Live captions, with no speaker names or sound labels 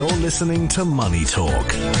listening to Money Talk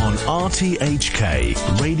on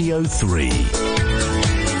RTHK Radio 3.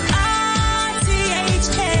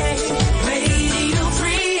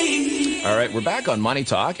 All right, we're back on Money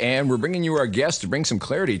Talk, and we're bringing you our guest to bring some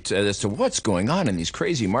clarity as to what's going on in these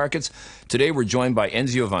crazy markets. Today, we're joined by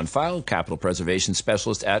Enzio Von Pfeil, Capital Preservation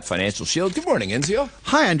Specialist at Financial Shield. Good morning, Enzio.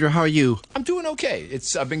 Hi, Andrew. How are you? I'm doing okay.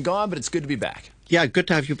 I've been gone, but it's good to be back. Yeah, good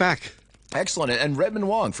to have you back. Excellent. And Redmond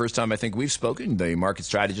Wo, first time I think we've spoken, the market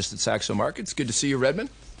strategist at Saxo Markets. Good to see you, Redmond.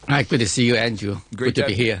 Hi, good to see you, Andrew. Good to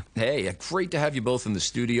be here. Hey, great to have you both in the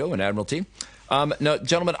studio and Admiralty. Now,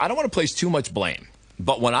 gentlemen, I don't want to place too much blame.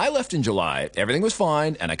 But when I left in July, everything was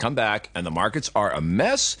fine, and I come back, and the markets are a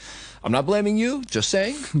mess. I'm not blaming you, just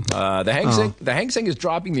saying. The Hang Seng is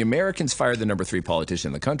dropping. The Americans fired the number 3 politician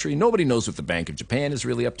in the country. Nobody knows what the Bank of Japan is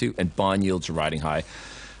really up to, and bond yields are riding high.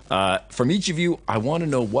 From each of you, I want to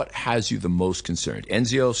know what has you the most concerned.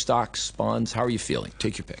 Enzio, stocks, bonds, how are you feeling?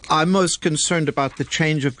 Take your pick. I'm most concerned about the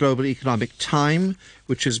change of global economic time,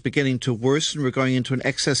 which is beginning to worsen. We're going into an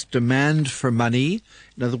excess demand for money.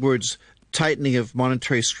 In other words, tightening of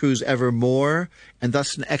monetary screws ever more, and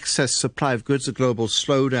thus an excess supply of goods, a global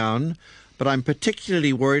slowdown. But I'm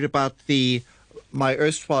particularly worried about my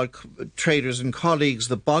erstwhile traders and colleagues,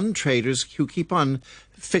 the bond traders, who keep on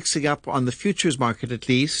fixing up on the futures market at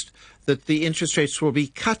least, that the interest rates will be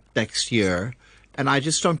cut next year. And I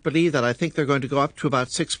just don't believe that. I think they're going to go up to about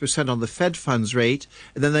 6% on the Fed funds rate,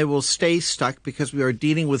 and then they will stay stuck because we are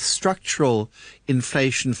dealing with structural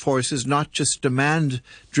inflation forces, not just demand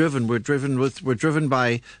driven. We're driven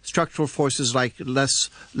by structural forces like less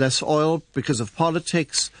oil because of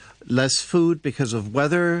politics, less food because of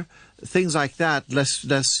weather, things like that,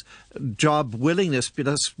 less job willingness,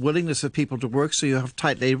 less willingness of people to work, so you have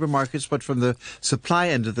tight labor markets. But from the supply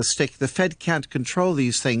end of the stick, the Fed can't control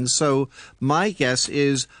these things. So my guess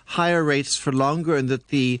is higher rates for longer, and that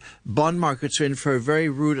the bond markets are in for a very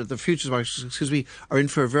rude, the futures markets, are in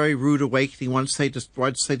for a very rude awakening once they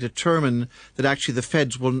determine that actually the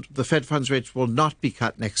Fed funds rates will not be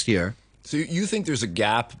cut next year. So you think there's a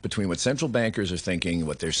gap between what central bankers are thinking,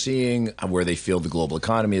 what they're seeing, where they feel the global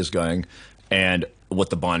economy is going, and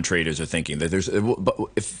what the bond traders are thinking. That but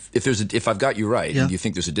if I've got you right, and you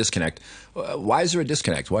think there's a disconnect, why is there a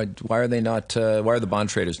disconnect? Why are they not? Why are the bond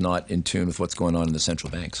traders not in tune with what's going on in the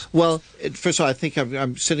central banks? Well, first of all, I think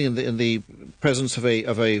I'm sitting in the presence of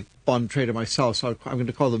a bond trader myself, so I'm going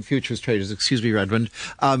to call them futures traders. Excuse me, Redmond.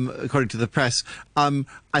 According to the press,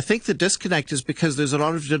 I think the disconnect is because there's a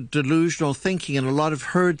lot of delusional thinking and a lot of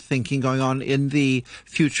herd thinking going on in the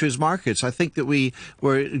futures markets. I think that we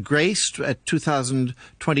were graced at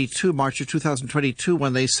March of 2022,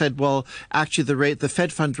 when they said, well, actually the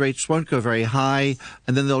Fed fund rates won't go very high,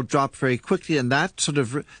 and then they'll drop very quickly. And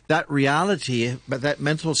that reality, that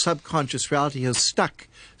mental subconscious reality, has stuck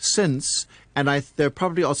since. And they're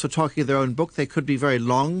probably also talking in their own book. They could be very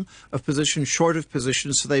long of position, short of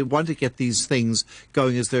position, so they want to get these things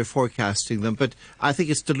going as they're forecasting them. But I think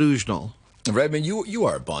it's delusional. Redmond, you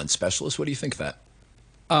are a bond specialist. What do you think of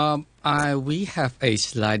that? We have a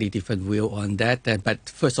slightly different view on that. But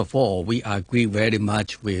first of all, we agree very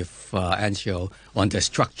much with Enzio on the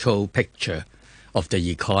structural picture of the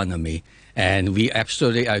economy. And we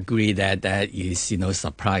absolutely agree that is,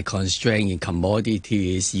 supply constraint in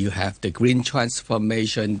commodities. You have the green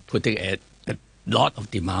transformation putting a lot of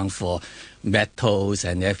demand for metals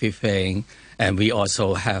and everything. And we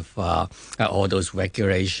also have all those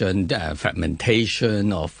regulation,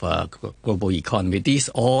 fragmentation of global economy. These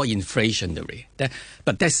are all inflationary.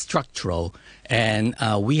 But that's structural. And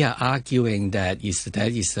we are arguing that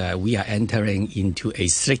we are entering into a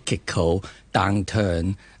cyclical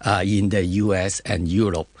downturn in the U.S. and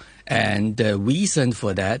Europe. And the reason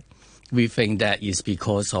for that, we think that is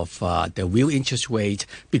because of the real interest rate,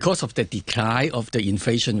 because of the decline of the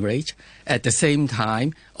inflation rate, at the same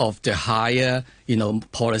time of the higher,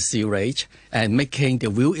 policy rate, and making the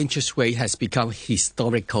real interest rate has become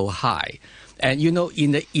historical high. And, in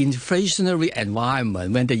the inflationary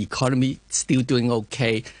environment, when the economy is still doing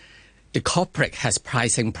okay, the corporate has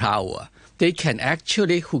pricing power. They can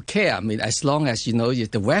actually, who care? I mean, as long as,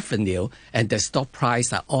 the revenue and the stock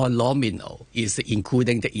price are all nominal, is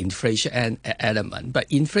including the inflation element.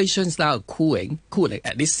 But inflation is now cooling,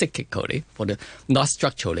 at least cyclically, not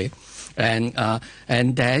structurally. And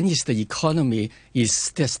then the economy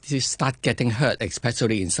is just start getting hurt,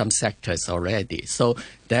 especially in some sectors already. So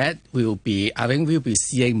that we'll be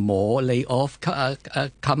seeing more layoff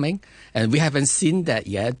coming. And we haven't seen that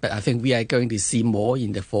yet, but I think we are going to see more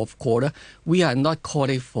in the fourth quarter. We are not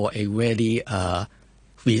calling for a really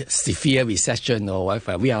severe recession or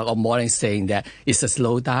whatever. We are more than saying that it's a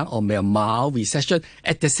slowdown or a mild recession.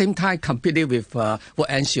 At the same time, completely with what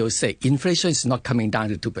Enzio said, inflation is not coming down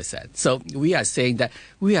to 2%. So we are saying that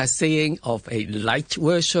we are saying of a light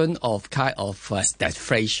version of kind of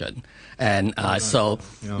stagflation. And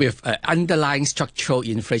with underlying structural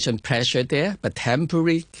inflation pressure there, but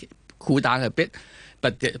temporary cool down a bit.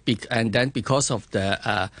 And then because of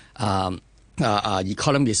the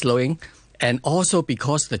economy slowing, and also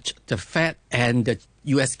because the Fed and the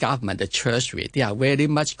U.S. government, the Treasury, they are very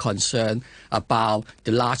much concerned about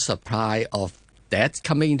the large supply of debt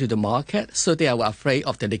coming into the market. So they are afraid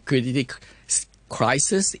of the liquidity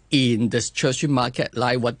crisis in the Treasury market,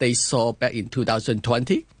 like what they saw back in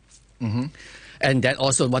 2020. Mm-hmm. And then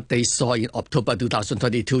also what they saw in October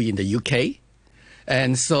 2022 in the UK.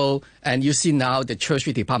 And so, and you see now the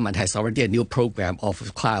Treasury Department has already a new program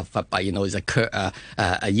of kind of, it's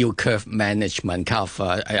a yield curve management kind of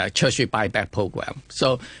a Treasury buyback program.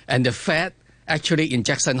 So, and the Fed actually in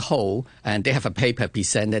Jackson Hole, and they have a paper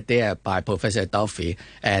presented there by Professor Duffy,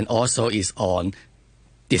 and also is on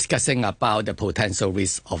discussing about the potential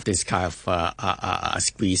risk of this kind of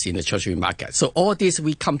squeeze in the Treasury market. So all this,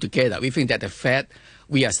 we come together. We think that the Fed,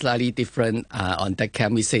 we are slightly different on that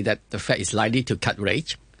camp. We say that the Fed is likely to cut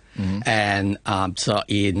rates, and so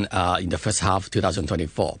in the first half of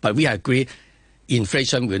 2024. But we agree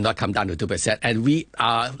inflation will not come down to 2%.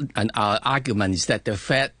 And our argument is that the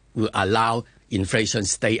Fed will allow inflation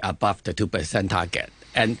stay above the 2% target.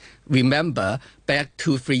 And remember, back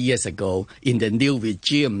 2-3 years ago, in the new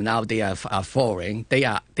regime, now they are following. They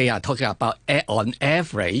are talking about on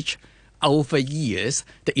average, over years,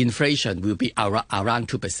 the inflation will be around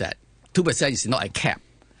 2%. 2% is not a cap.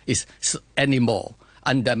 It's anymore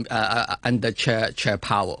under Chair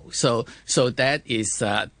Powell. So that is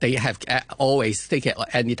they have always they can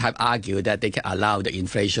anytime argue that they can allow the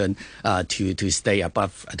inflation to stay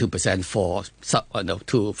above 2% for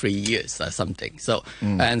 2-3 years or something. So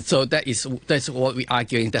and so that's what we're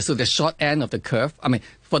arguing. So the short end of the curve. I mean,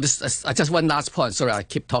 for this, just one last point. Sorry, I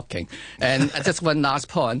keep talking. And just one last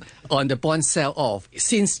point on the bond sell-off.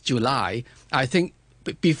 Since July, I think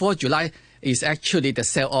before July is actually the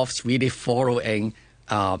sell-offs really following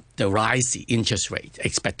the rise in interest rate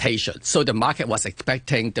expectation. So the market was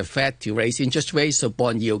expecting the Fed to raise interest rates, so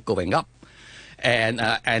bond yield going up. And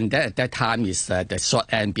that, at that time is the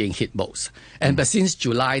short end being hit most. But since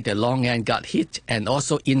July, the long end got hit. And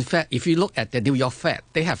also, in fact, if you look at the New York Fed,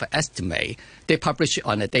 they have an estimate. They publish it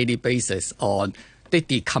on a daily basis on they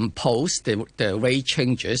decompose the rate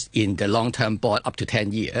changes in the long-term bond up to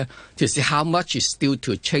 10 years to see how much is due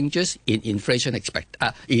to changes in inflation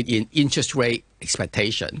in interest rate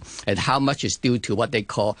expectation, and how much is due to what they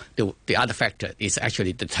call the other factor is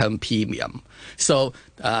actually the term premium. So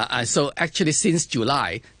actually since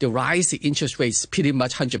July, the rise in interest rates pretty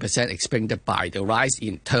much 100% explained by the rise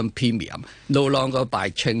in term premium, no longer by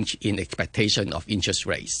change in expectation of interest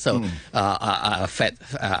rates. So the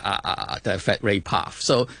Fed rate path.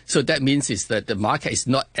 So that means is that the market is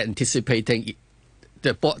not anticipating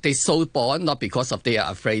they sold bond not because of they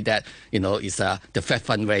are afraid that the Fed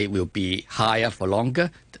fund rate will be higher for longer.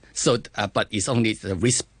 So but it's only the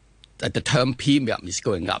risk that the term premium is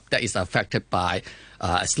going up. That is affected by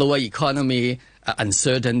a slower economy,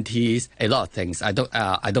 uncertainties, a lot of things. I don't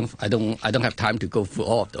have time to go through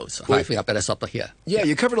all of those. So I think I better stop here. Yeah,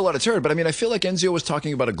 you covered a lot of territory, but I mean, I feel like Enzio was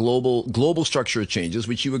talking about a global structure of changes,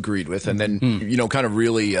 which you agreed with, and then kind of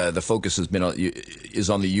really the focus has been is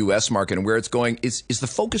on the U.S. market and where it's going. Is the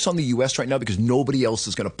focus on the U.S. right now because nobody else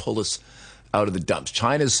is going to pull us out of the dumps?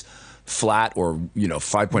 China's flat, or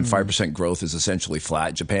 5.5% growth is essentially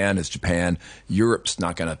flat. Japan is Japan. Europe's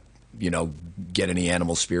not going to get any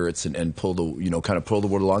animal spirits and pull the kind of pull the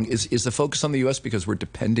world along. Is the focus on the U.S. because we're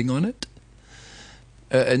depending on it?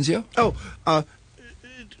 Enzio?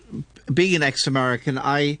 Being an ex-American,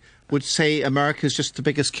 I would say America is just the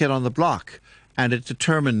biggest kid on the block, and it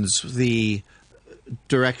determines the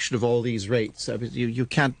direction of all these rates. I mean, you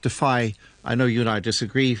can't defy. I know you and I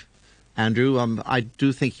disagree, Andrew. I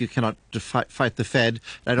do think you cannot fight the Fed.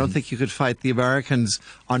 I don't think you could fight the Americans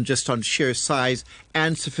on sheer size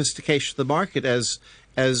and sophistication of the market, as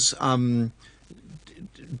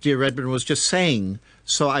dear Redmond was just saying.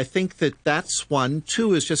 So I think that's one.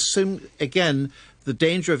 Two is just again the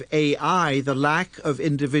danger of AI, the lack of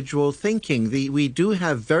individual thinking. We do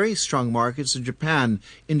have very strong markets in Japan,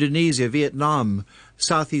 Indonesia, Vietnam,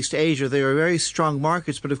 Southeast Asia. They are very strong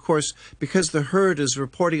markets, but of course, because the herd is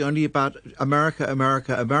reporting only about America,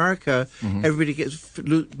 everybody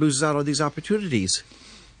loses out on these opportunities.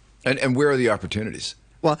 And where are the opportunities?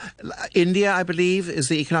 Well, India, I believe, is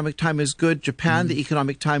the economic time is good. Japan, the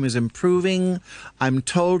economic time is improving. I'm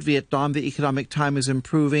told Vietnam, the economic time is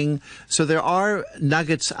improving. So there are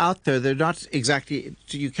nuggets out there. They're not exactly,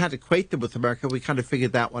 you can't equate them with America. We kind of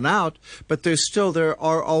figured that one out. But there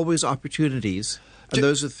are always opportunities. And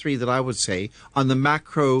those are three that I would say on the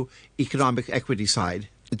macroeconomic equity side.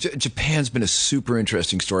 Japan's been a super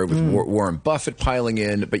interesting story with Warren Buffett piling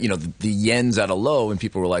in, but the yen's at a low, and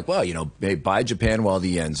people were like, well, hey, buy Japan while the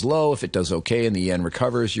yen's low. If it does okay and the yen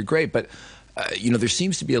recovers, you're great. But there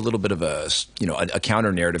seems to be a little bit of a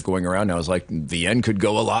counter narrative going around now. It's like the yen could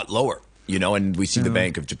go a lot lower, and we see the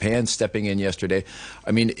Bank of Japan stepping in yesterday.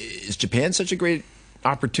 I mean, is Japan such a great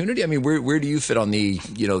opportunity? I mean, where do you fit on the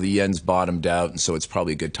yen's bottomed out, and so it's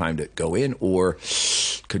probably a good time to go in, or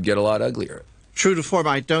could get a lot uglier? True to form,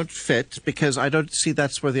 I don't fit because I don't see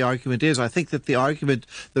that's where the argument is. I think that the argument,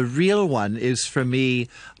 the real one, is for me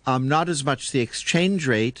not as much the exchange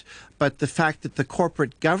rate, but the fact that the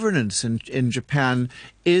corporate governance in Japan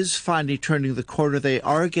is finally turning the corner. They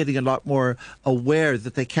are getting a lot more aware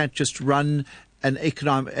that they can't just run a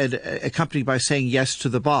company by saying yes to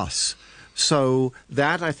the boss. So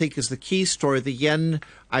that, I think, is the key story. The yen,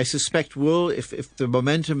 I suspect, will, if the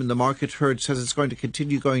momentum in the market herd says it's going to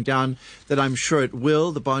continue going down, then I'm sure it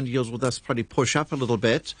will. The bond yields will thus probably push up a little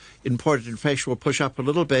bit. Imported inflation will push up a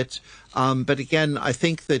little bit. But again, I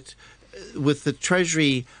think that with the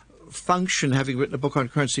Treasury function, having written a book on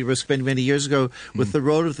currency risk many, many years ago, with the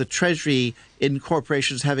role of the Treasury in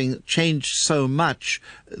corporations having changed so much,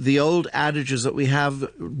 the old adages that we have,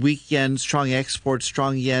 weak yen, strong exports,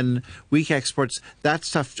 strong yen, weak exports, that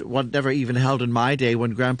stuff never even held in my day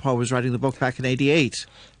when Grandpa was writing the book back in '88.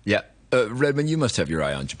 Yeah. Redmond, you must have your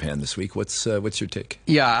eye on Japan this week. What's your take?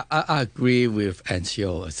 Yeah, I agree with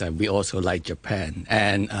Enzio. So we also like Japan.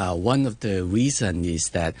 And one of the reasons is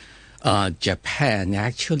that Japan,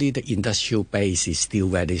 actually, the industrial base is still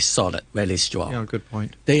very solid, very strong. Yeah, good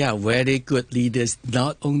point. They are very good leaders,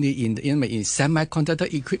 not only in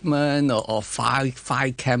semiconductor equipment or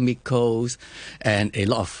fine chemicals and a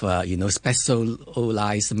lot of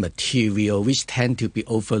specialized material which tend to be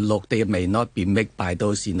overlooked. They may not be made by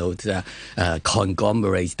those the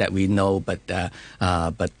conglomerates that we know, but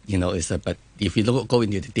if you go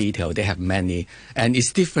into the detail, they have many. And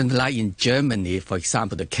it's different, like in Germany, for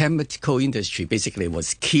example, the chemical industry basically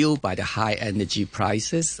was killed by the high energy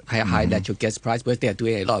prices, high natural gas price, because they are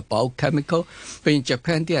doing a lot of bulk chemical. But in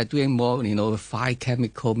Japan, they are doing more, fine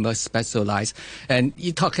chemical, more specialized. And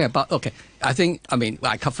you're talking about,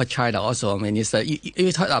 I cover China also.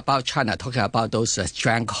 You talk about China, talking about those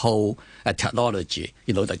stranglehold technology,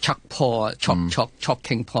 the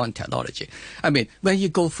choking point technology. When you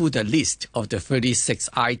go through the list of the 36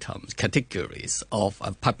 items, categories of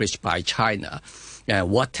published by China,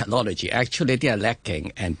 what technology actually they are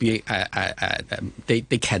lacking and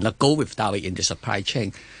they cannot go without it in the supply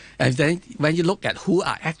chain. And then when you look at who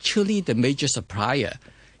are actually the major supplier,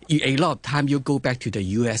 a lot of time you go back to the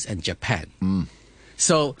U.S. and Japan.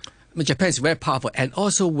 So Japan is very powerful. And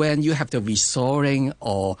also when you have the reshoring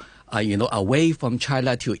or away from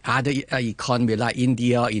China to other economy like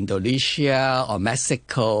India, Indonesia, or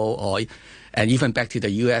Mexico, and even back to the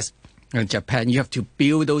U.S. and Japan, you have to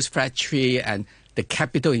build those factories and the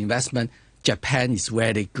capital investment. Japan is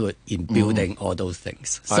very good in building all those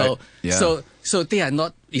things. So they are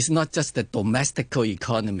not. It's not just the domestic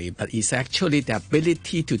economy, but it's actually the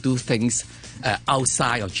ability to do things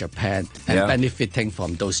outside of Japan and benefiting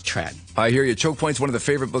from those trends. I hear you. Choke Point's one of the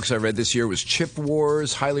favorite books I read this year was Chip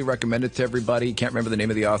Wars. Highly recommend it to everybody. Can't remember the name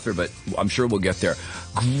of the author, but I'm sure we'll get there.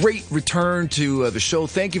 Great return to the show.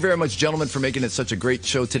 Thank you very much, gentlemen, for making it such a great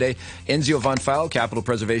show today. Enzio Von Pfeil, Capital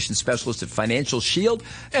Preservation Specialist at Financial Shield,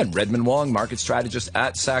 and Redmond Wo, Market Strategist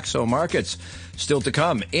at Saxo Markets. Still to come.